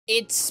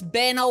It's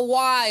been a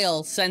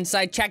while since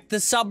I checked the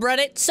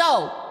subreddit,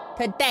 so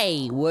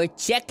today we're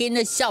checking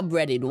the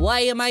subreddit.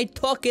 Why am I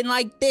talking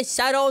like this?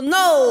 I don't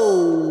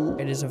know.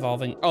 It is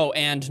evolving. Oh,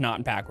 and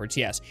not backwards,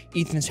 yes.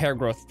 Ethan's hair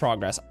growth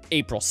progress,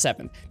 April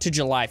 7th to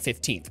July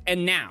 15th.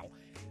 And now,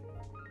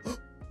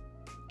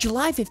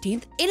 July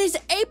 15th, it is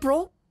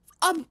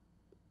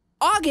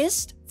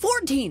August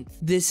 14th.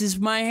 This is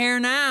my hair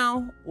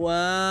now.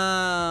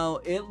 Wow,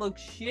 it looks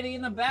shitty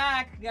in the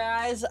back,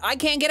 guys. I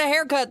can't get a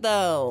haircut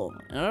though.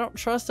 I don't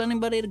trust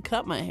anybody to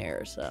cut my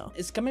hair, so.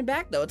 It's coming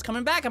back though, it's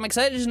coming back. I'm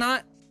excited to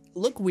not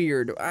look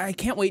weird. I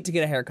can't wait to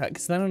get a haircut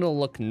because then it'll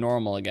look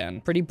normal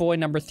again. Pretty boy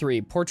number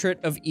 3, portrait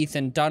of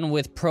Ethan done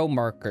with pro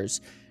markers.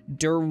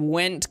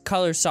 Derwent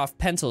color soft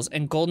pencils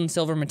and gold and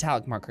silver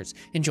metallic markers.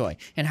 Enjoy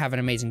and have an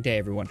amazing day,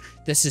 everyone.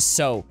 This is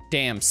so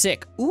damn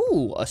sick.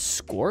 Ooh, a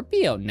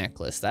Scorpio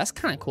necklace. That's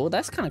kind of cool.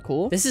 That's kind of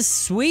cool. This is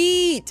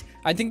sweet.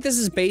 I think this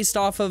is based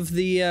off of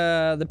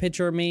the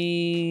picture of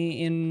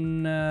me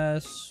in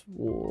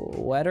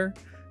sweater.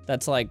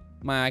 That's like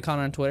my icon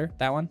on Twitter,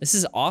 that one. This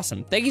is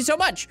awesome. Thank you so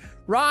much.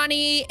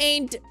 Ronnie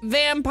ain't a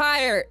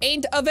vampire.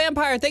 Thank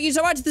you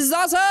so much, this is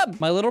awesome.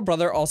 My little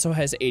brother also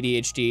has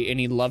ADHD and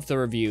he loved the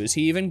reviews.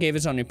 He even gave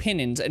his own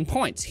opinions and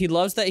points. He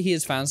loves that he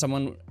has found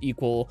someone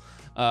equal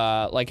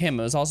like him.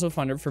 It was also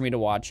fun for me to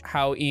watch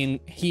how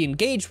he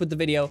engaged with the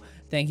video.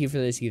 Thank you for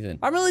this, Ethan.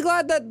 I'm really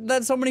glad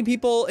that so many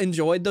people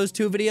enjoyed those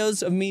 2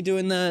 videos of me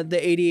doing the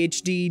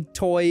ADHD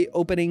toy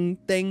opening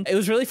thing. It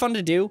was really fun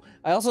to do.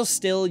 I also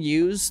still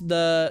use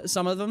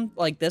some of them,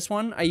 like this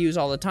one I use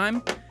all the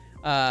time.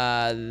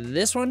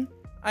 This one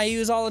I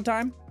use all the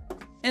time.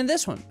 And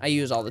this one I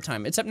use all the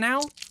time. Except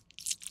now,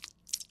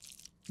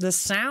 the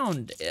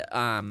sound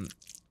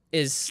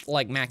is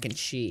like mac and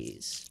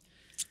cheese.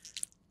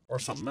 Or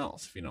something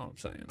else, if you know what I'm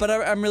saying. But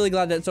I'm really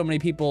glad that so many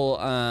people,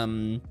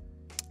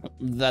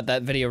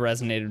 that video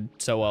resonated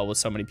so well with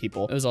so many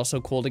people. It was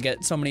also cool to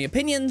get so many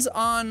opinions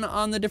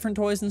on the different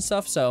toys and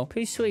stuff, so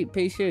pretty sweet,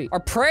 pretty sweet. Our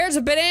prayers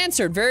have been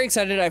answered. Very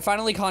excited. I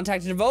finally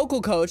contacted a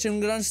vocal coach and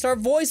I'm gonna start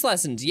voice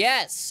lessons.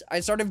 Yes, I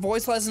started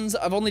voice lessons.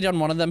 I've only done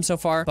one of them so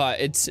far, but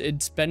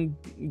it's been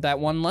that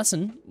one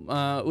lesson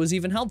was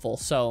even helpful,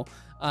 so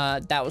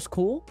that was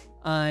cool.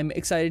 I'm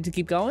excited to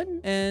keep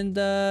going, and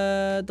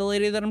the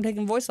lady that I'm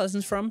taking voice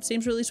lessons from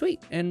seems really sweet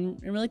and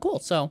really cool,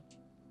 so.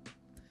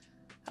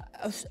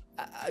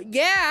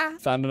 Yeah.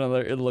 Found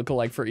another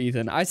lookalike for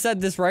Ethan. I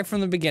said this right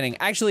from the beginning.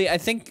 Actually, I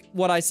think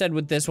what I said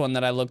with this one,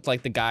 that I looked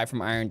like the guy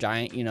from Iron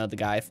Giant, you know, the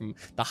guy from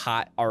the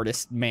hot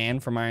artist man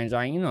from Iron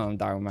Giant, you know what I'm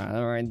talking about,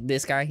 all right?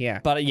 This guy, yeah.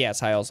 But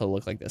yes, I also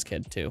look like this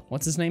kid too.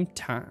 What's his name?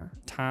 Toggy?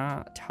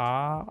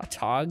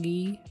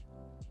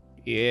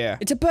 Yeah.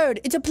 It's a bird,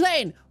 it's a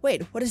plane.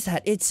 Wait, what is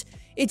that? It's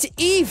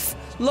Eve,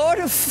 Lord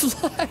of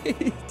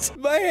Flight.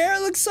 My hair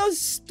looks so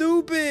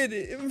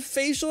stupid.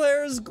 Facial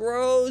hair is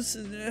gross.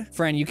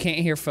 Friend, you can't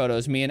hear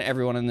photos. Me and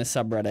everyone in this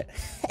subreddit.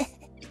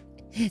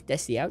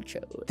 That's the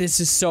outro.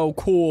 This is so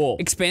cool.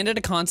 Expanded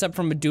a concept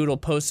from a doodle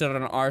posted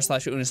on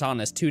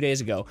r/Unisonis 2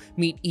 days ago.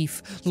 Meet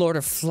Eve, Lord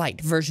of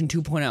Flight, version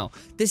 2.0.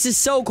 This is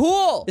so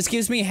cool. This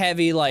gives me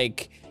heavy,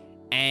 like,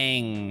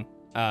 Aang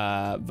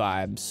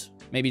vibes.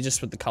 Maybe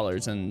just with the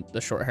colors and the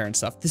short hair and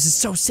stuff. This is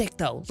so sick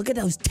though. Look at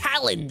those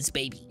talons,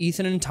 baby.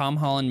 Ethan and Tom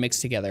Holland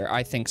mixed together.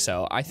 I think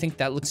so. I think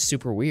that looks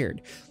super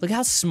weird. Look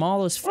how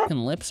small those fucking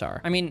lips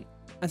are. I mean,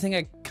 I think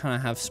I kind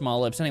of have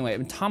small lips anyway.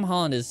 And Tom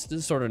Holland is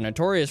sort of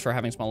notorious for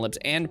having small lips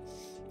and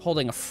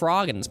holding a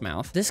frog in his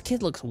mouth. This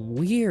kid looks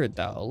weird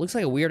though. Looks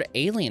like a weird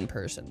alien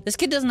person. This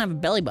kid doesn't have a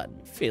belly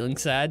button. Feeling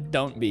sad?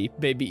 Don't be,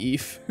 baby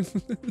Eve.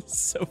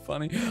 So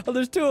funny. Oh,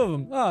 there's 2 of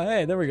them. Oh,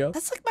 hey, there we go.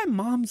 That's like my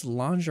mom's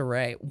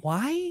lingerie.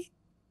 Why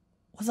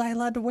was I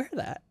allowed to wear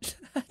that?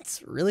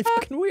 That's really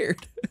fucking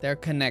weird. Their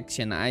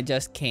connection, I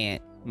just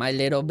can't. My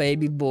little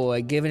baby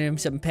boy, giving him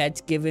some pets,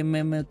 giving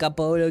him a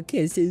couple of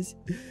kisses.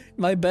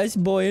 My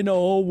best boy in the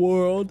whole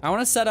world. I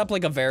wanna set up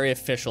like a very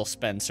official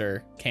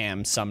Spencer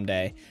cam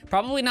someday.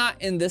 Probably not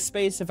in this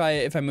space if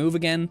I move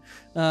again.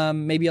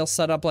 Maybe I'll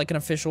set up like an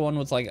official one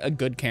with like a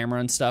good camera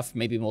and stuff,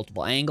 maybe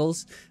multiple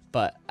angles.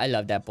 But I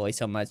love that boy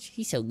so much.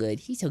 He's so good.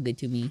 He's so good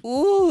to me.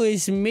 Ooh,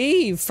 it's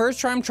me. First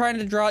time trying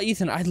to draw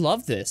Ethan. I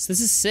love this. This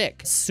is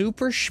sick.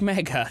 Super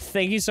schmega.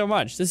 Thank you so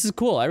much. This is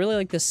cool. I really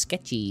like this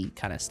sketchy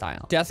kind of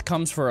style. Death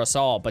comes for us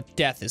all, but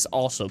death is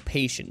also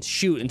patience.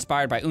 Shoot,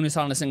 inspired by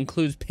Unisonis,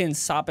 includes Pin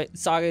Saga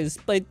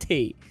Split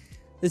T.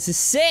 This is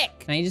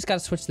sick. Now you just gotta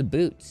switch the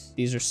boots.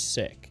 These are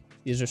sick.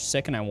 These are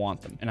sick and I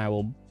want them. And I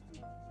will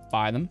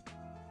buy them.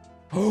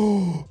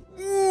 Oh.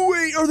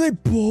 Wait, are they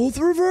both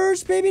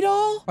reversed, baby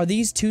doll? Are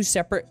these 2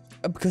 separate?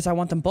 Because I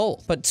want them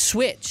both, but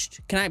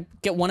switched. Can I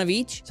get one of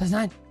each? So it's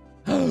not.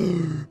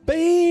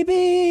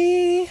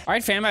 Baby. All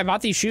right, fam, I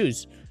bought these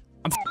shoes.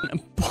 I'm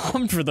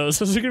pumped for those.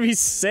 Those are gonna be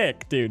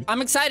sick, dude.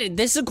 I'm excited.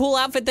 This is a cool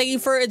outfit. Thank you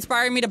for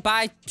inspiring me to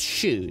buy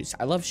shoes.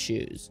 I love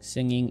shoes.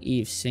 Singing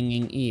Eve,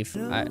 singing Eve.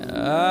 I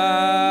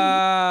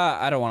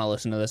don't want to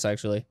listen to this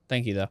actually.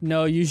 Thank you though.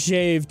 No, you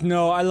shaved.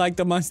 No, I like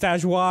the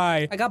mustache.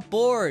 Why? I got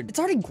bored. It's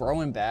already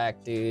growing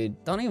back,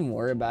 dude. Don't even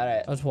worry about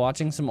it. I was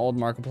watching some old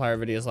Markiplier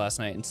videos last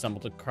night and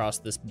stumbled across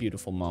this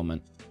beautiful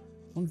moment.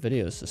 What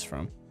video is this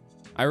from?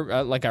 I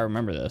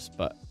remember this,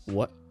 but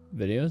what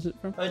video is it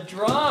from? A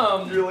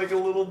drum! You're like a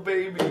little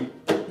baby.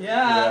 Yeah.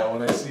 Yeah,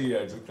 when I see you,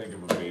 I just think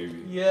of a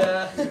baby.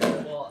 Yeah.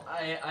 Well,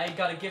 I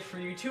got a gift for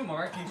you too,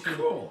 Mark.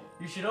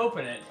 You should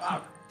open it.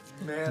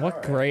 Man,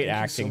 what great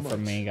acting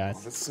from me, guys.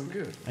 Oh, that's so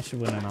good. I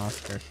should win an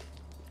Oscar.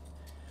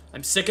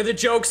 I'm sick of the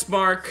jokes,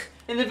 Mark.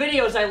 In the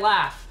videos, I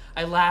laugh.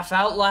 I laugh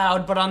out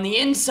loud, but on the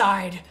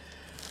inside,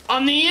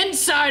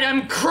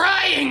 I'm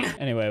crying!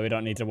 Anyway, we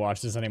don't need to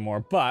watch this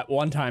anymore, but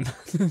one time,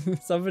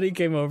 somebody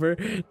came over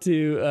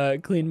to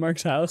clean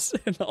Mark's house,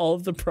 and all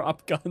of the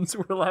prop guns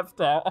were left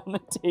out on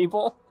the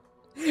table.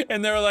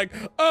 And they were like,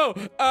 oh,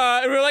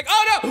 and we were like,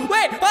 oh no,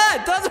 wait,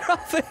 those are all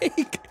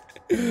fake.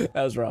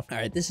 That was rough. All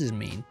right, this is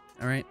mean,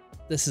 all right?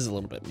 This is a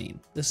little bit mean.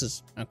 This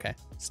is, okay,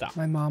 stop.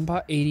 My mom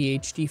bought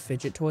ADHD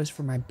fidget toys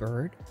for my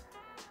bird.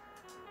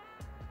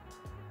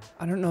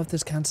 I don't know if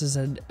this counts as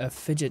a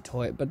fidget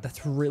toy, but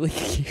that's really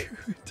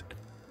cute.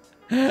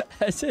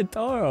 That's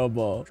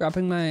adorable.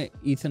 Dropping my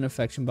Ethan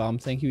affection bomb.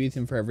 Thank you,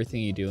 Ethan, for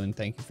everything you do, and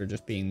thank you for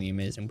just being the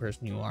amazing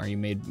person you are. You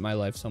made my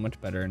life so much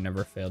better and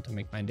never failed to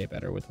make my day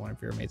better with one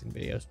of your amazing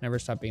videos. Never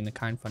stop being the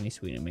kind, funny,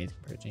 sweet, amazing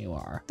person you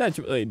are. That's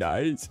really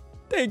nice.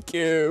 Thank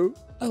you.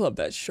 I love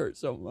that shirt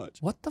so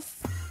much. What the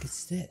fuck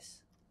is this?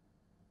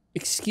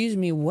 Excuse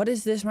me, what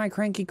is this, my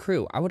cranky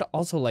crew? I would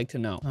also like to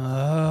know.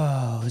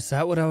 Oh, is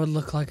that what I would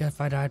look like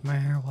if I dyed my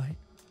hair white?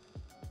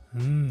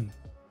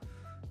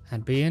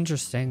 That'd be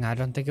interesting. I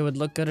don't think it would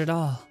look good at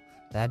all.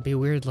 That'd be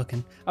weird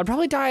looking. I'd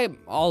probably dye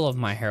all of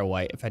my hair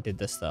white if I did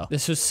this though.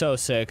 This was so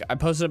sick. I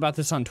posted about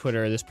this on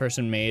Twitter. This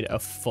person made a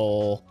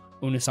full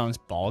Unisong's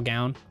ball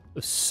gown. It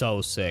was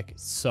so sick.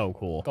 It's so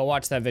cool. Go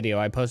watch that video.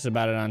 I posted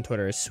about it on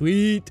Twitter.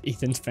 Sweet.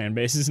 Ethan's fan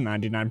base is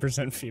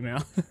 99%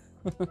 female.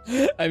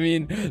 I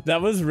mean,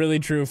 that was really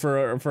true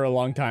for a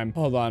long time.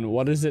 Hold on,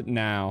 what is it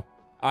now?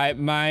 I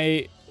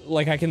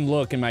can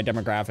look in my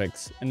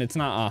demographics and it's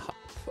not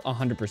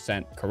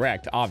 100%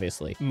 correct,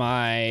 obviously.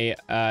 My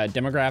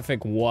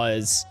demographic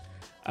was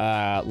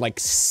like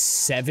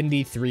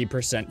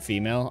 73%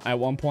 female at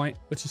one point,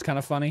 which is kind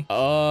of funny.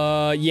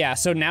 Yeah,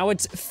 so now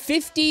it's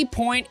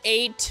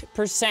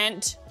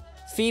 50.8%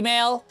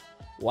 female.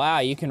 Wow,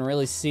 you can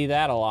really see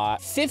that a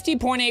lot.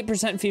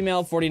 50.8%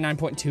 female,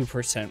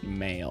 49.2%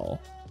 male,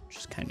 which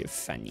is kind of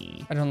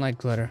funny. I don't like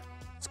glitter.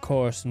 It's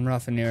coarse and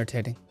rough and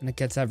irritating, and it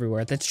gets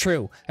everywhere. That's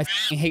true. I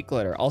f***ing hate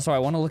glitter. Also, I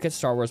want to look at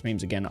Star Wars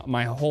memes again.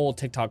 My whole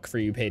TikTok For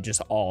You page is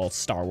all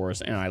Star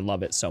Wars, and I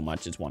love it so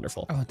much. It's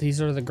wonderful. Oh,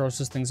 these are the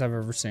grossest things I've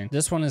ever seen.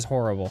 This one is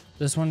horrible.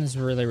 This one is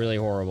really, really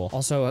horrible.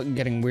 Also,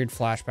 getting weird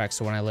flashbacks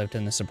to when I lived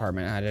in this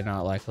apartment. I did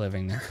not like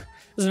living there.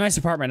 It was a nice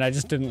apartment. I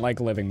just didn't like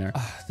living there.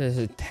 Oh, this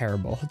is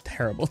terrible,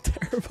 terrible,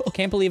 terrible.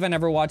 Can't believe I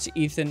never watched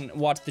Ethan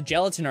watch the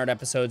Gelatin Art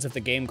episodes of the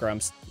Game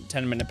Grumps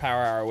 10-minute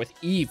power hour with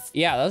Eve.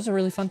 Yeah, that was a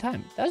really fun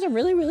time. That was a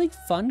really, really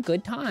fun,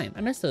 good time.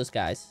 I miss those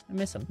guys. I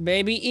miss them.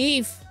 Baby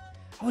Eve.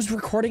 I was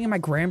recording in my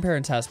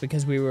grandparents' house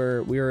because we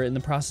were in the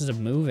process of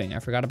moving. I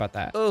forgot about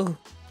that. Oh,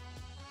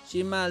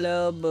 she my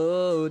little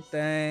boo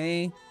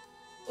thing.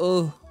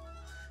 Oh.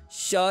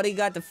 Shawty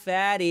got the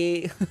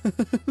fatty.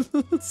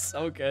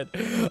 So good.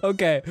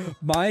 Okay,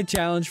 my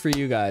challenge for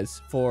you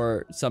guys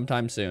for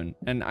sometime soon,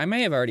 and I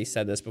may have already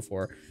said this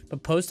before,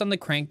 but post on the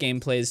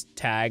CrankGameplays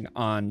tag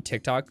on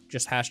TikTok,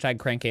 just hashtag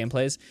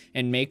CrankGameplays,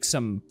 and make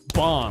some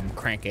bomb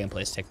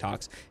CrankGameplays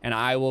TikToks, and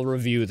I will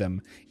review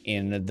them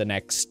in the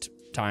next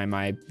time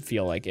I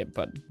feel like it,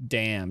 but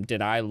damn,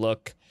 did I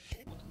look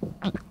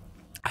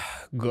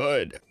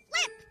good.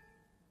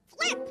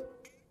 Flip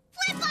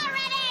already!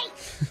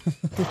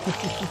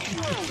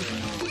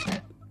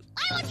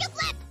 Why won't you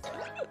flip?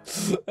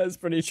 That's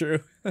pretty true.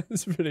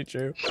 That's pretty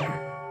true.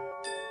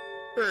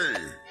 Hey,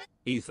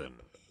 Ethan.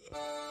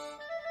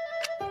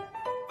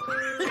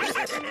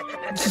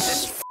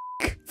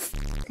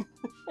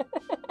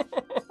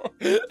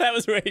 That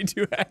was way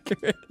too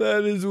accurate.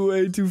 That is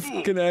way too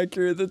fucking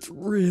accurate. That's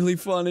really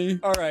funny.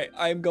 All right,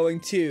 I'm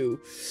going to...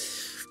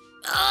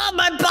 Oh,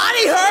 my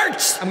body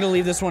hurts! I'm gonna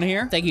leave this one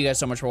here. Thank you guys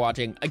so much for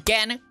watching.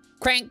 Again,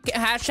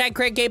 hashtag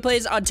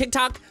CrankGameplays on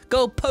TikTok.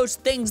 Go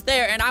post things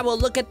there and I will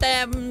look at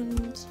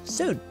them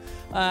soon.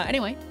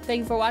 Anyway, thank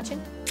you for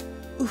watching.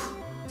 Ooh,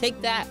 take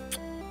that.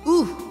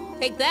 Ooh,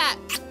 take that.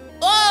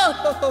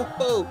 Oh!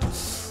 All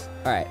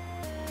right,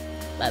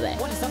 bye-bye.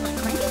 What is up, my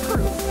cranky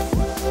crew?